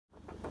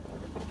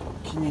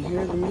Can you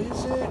hear the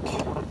music?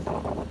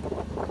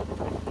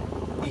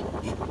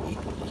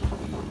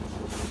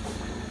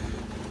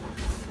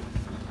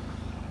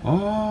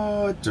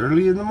 Oh, it's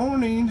early in the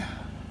morning.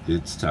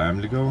 It's time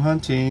to go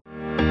hunting.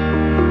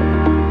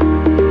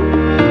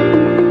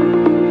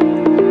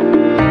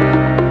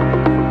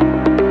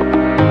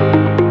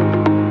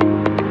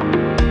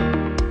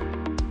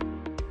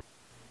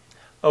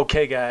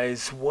 Okay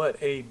guys, what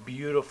a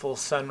beautiful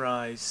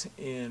sunrise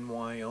in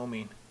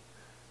Wyoming.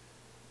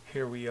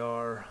 Here we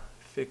are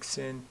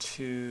fixing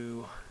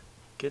to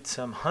get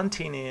some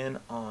hunting in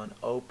on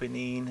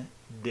opening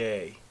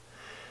day.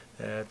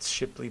 That's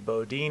Shipley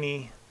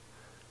Bodini.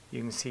 You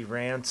can see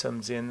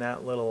Ransom's in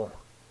that little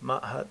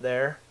mutt hut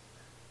there.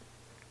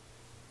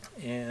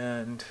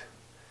 And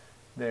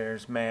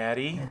there's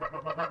Maddie.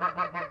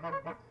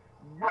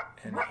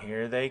 And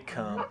here they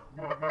come.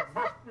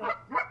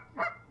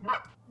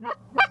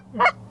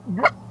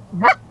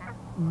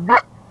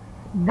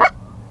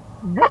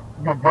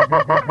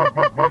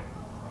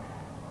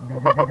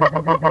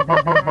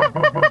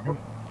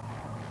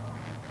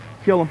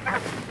 Kill him.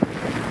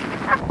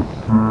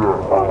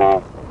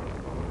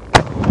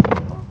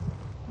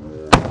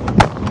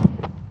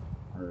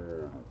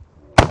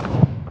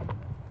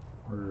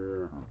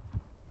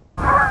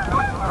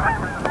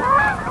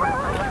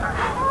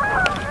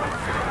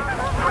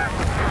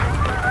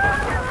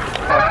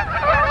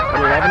 At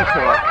 11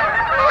 o'clock.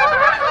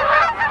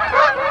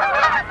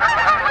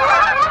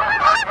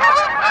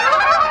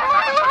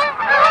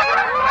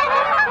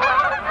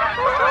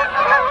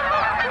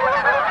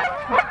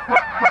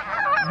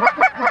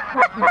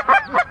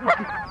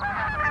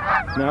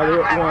 Now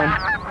they're at 1.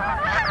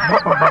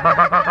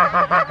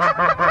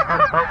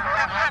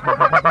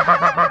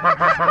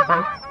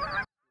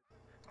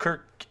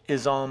 Kirk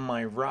is on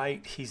my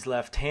right. He's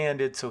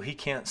left-handed, so he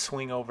can't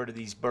swing over to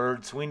these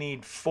birds. We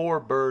need 4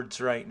 birds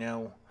right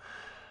now.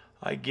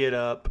 I get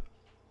up,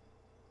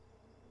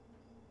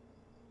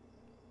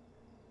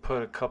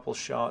 put a couple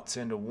shots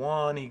into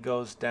one, he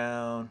goes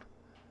down.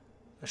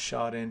 A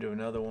shot into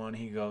another one,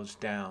 he goes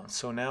down.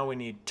 So now we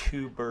need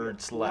 2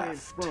 birds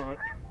left.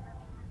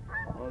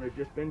 Oh, they've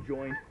just been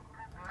joined.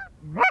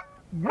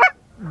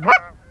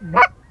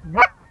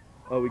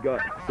 Oh, we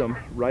got some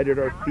right at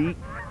our feet.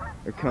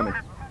 They're coming.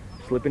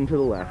 Slipping to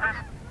the left.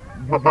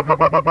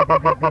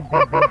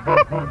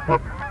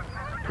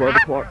 12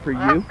 o'clock for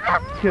you.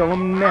 Kill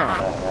them now.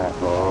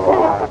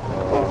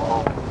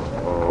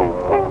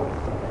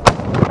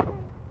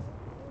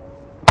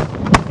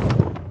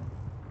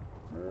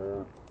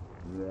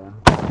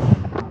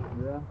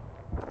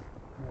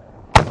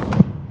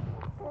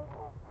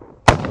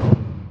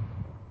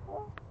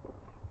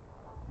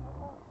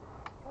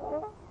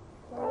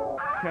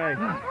 Okay,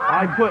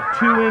 I put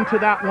 2 into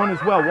that one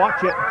as well.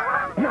 Watch it.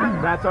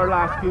 That's our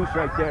last goose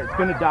right there. It's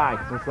gonna die.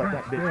 Let's let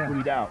that bitch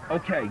bleed out.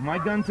 Okay, my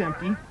gun's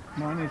empty.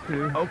 Mine is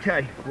too.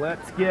 Okay,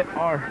 let's grab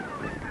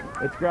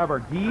our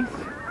geese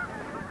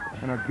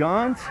and our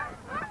guns,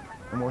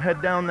 and we'll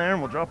head down there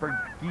and we'll drop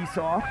our geese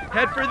off.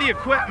 Head for the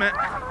equipment.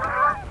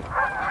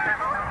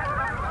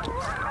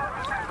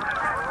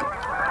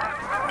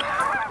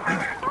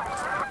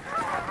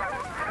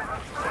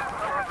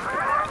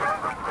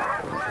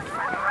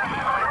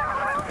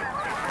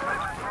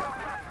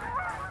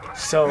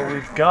 So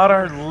we've got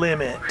our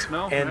limit,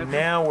 and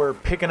now we're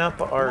picking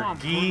up our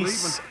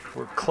geese.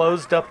 We're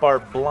closed up our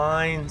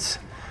blinds,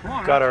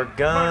 got our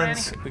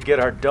guns, we get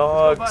our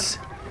dogs,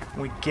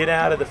 we get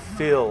out of the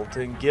field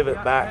and give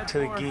it back to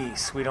the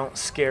geese. We don't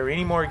scare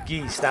any more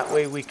geese. That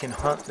way we can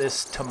hunt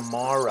this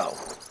tomorrow.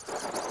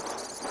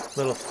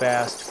 Little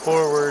fast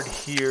forward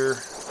here,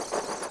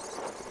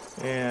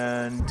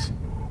 and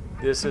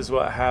this is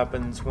what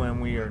happens when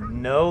we are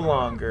no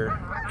longer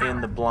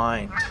in the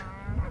blind.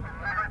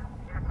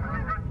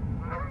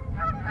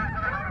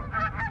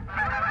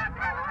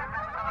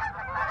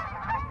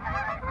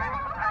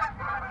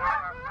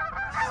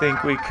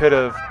 Think we could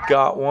have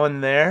got one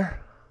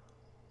there?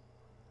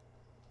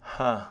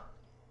 Huh,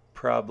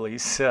 probably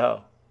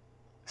so.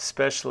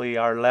 Especially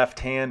our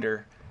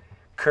left-hander,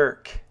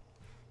 Kirk.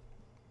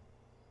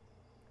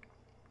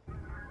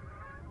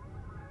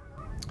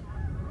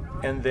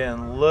 And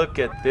then look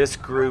at this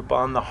group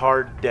on the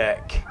hard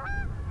deck.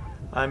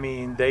 I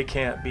mean, they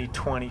can't be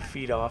 20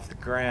 feet off the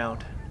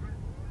ground.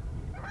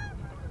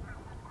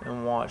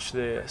 And watch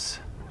this.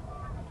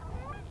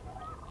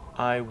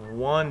 I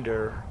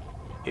wonder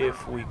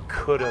if we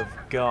could have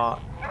got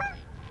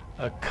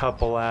a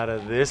couple out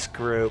of this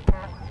group.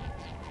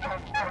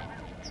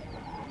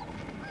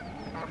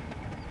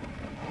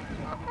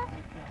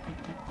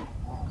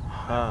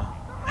 Huh.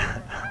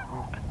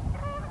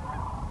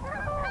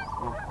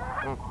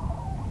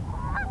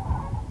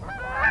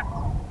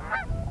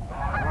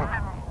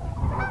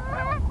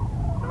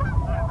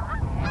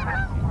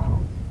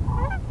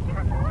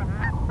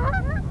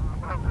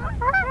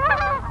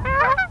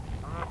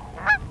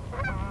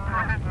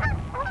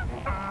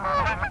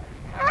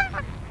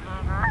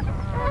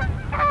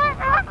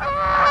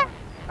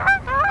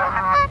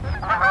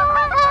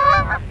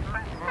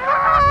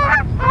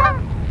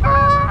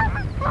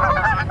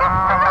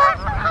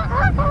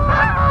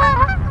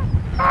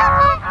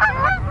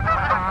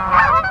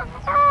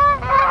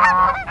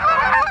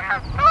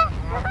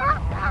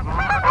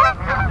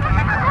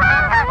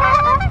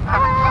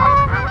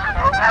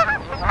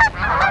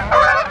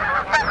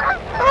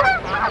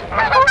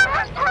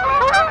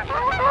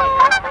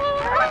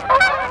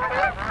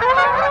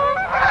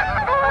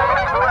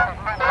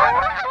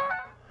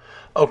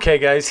 Okay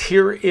guys,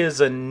 here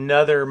is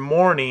another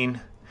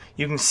morning.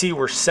 You can see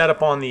we're set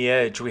up on the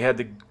edge. We had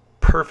the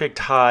perfect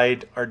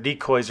hide. Our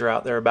decoys are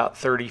out there about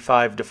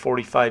 35 to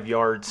 45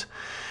 yards.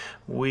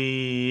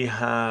 We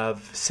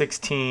have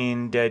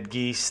 16 dead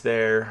geese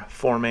there,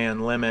 4-man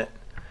limit.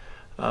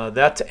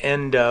 That's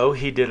Endo.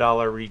 He did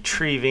all our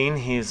retrieving.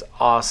 He's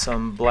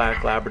awesome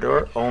Black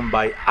Labrador owned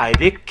by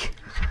Idic.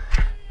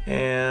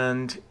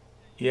 And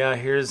yeah,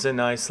 here's a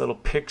nice little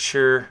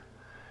picture.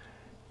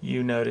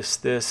 You notice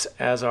this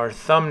as our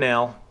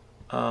thumbnail.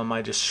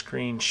 I just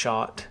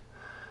screenshot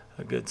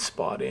a good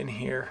spot in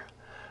here.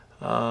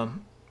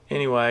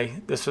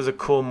 Anyway, this was a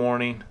cool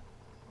morning.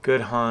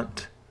 Good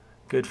hunt,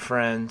 good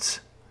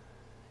friends,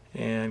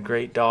 and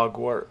great dog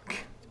work.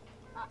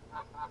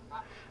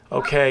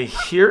 Okay,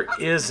 here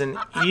is an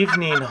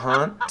evening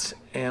hunt,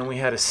 and we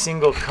had a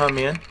single come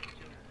in.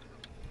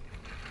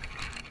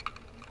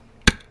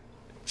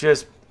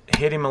 Just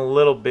hit him a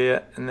little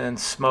bit and then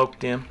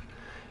smoked him.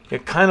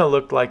 It kind of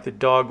looked like the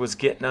dog was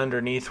getting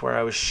underneath where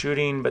I was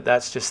shooting, but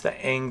that's just the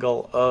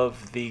angle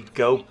of the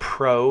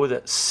GoPro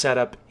that's set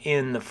up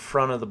in the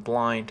front of the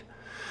blind.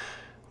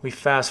 We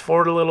fast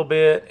forward a little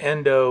bit.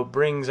 Endo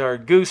brings our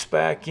goose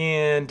back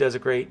in, does a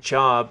great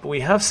job.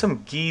 We have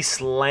some geese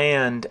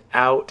land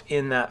out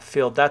in that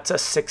field. That's a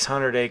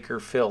 600-acre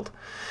field.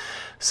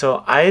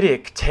 So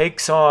Idic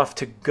takes off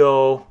to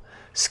go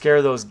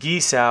scare those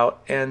geese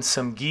out, and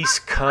some geese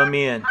come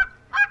in.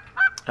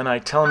 And I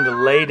tell him to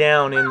lay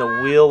down in the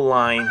wheel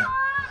line.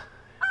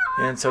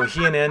 And so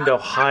he and Endo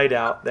hide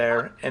out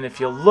there. And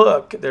if you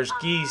look, there's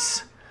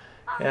geese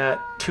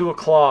at 2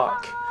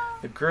 o'clock.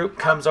 The group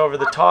comes over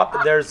the top,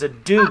 but there's a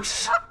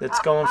deuce that's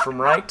going from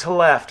right to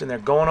left, and they're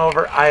going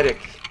over Idic.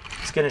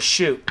 He's going to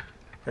shoot.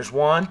 There's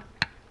one,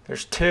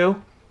 there's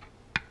two,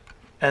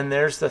 and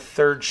there's the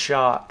third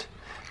shot.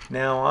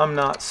 Now, I'm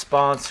not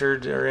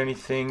sponsored or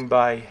anything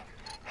by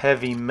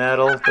heavy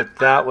metal, but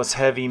that was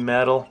heavy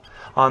metal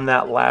on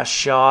that last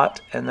shot,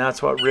 and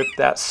that's what ripped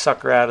that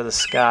sucker out of the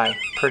sky.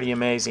 Pretty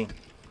amazing.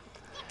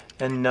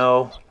 And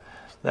no,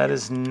 that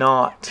is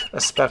not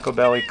a speckle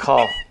belly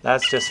call.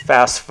 That's just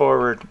fast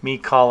forward me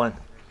calling.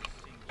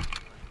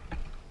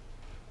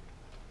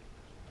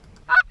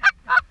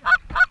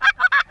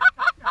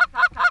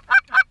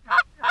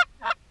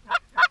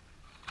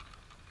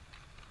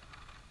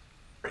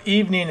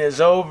 Evening is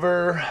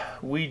over.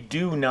 We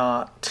do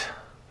not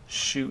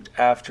shoot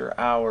after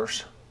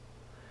hours.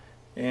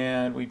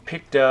 And we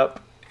picked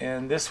up,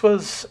 and this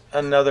was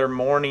another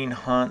morning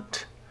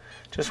hunt.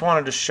 Just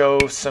wanted to show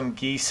some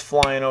geese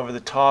flying over the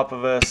top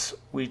of us.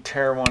 We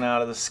tear one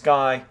out of the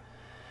sky.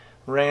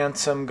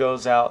 Ransom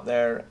goes out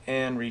there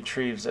and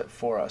retrieves it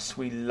for us.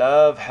 We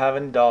love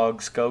having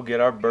dogs go get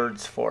our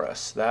birds for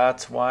us.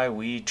 That's why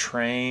we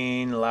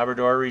train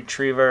Labrador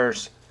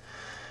retrievers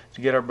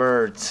to get our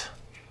birds.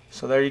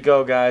 So there you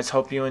go, guys.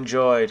 Hope you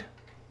enjoyed.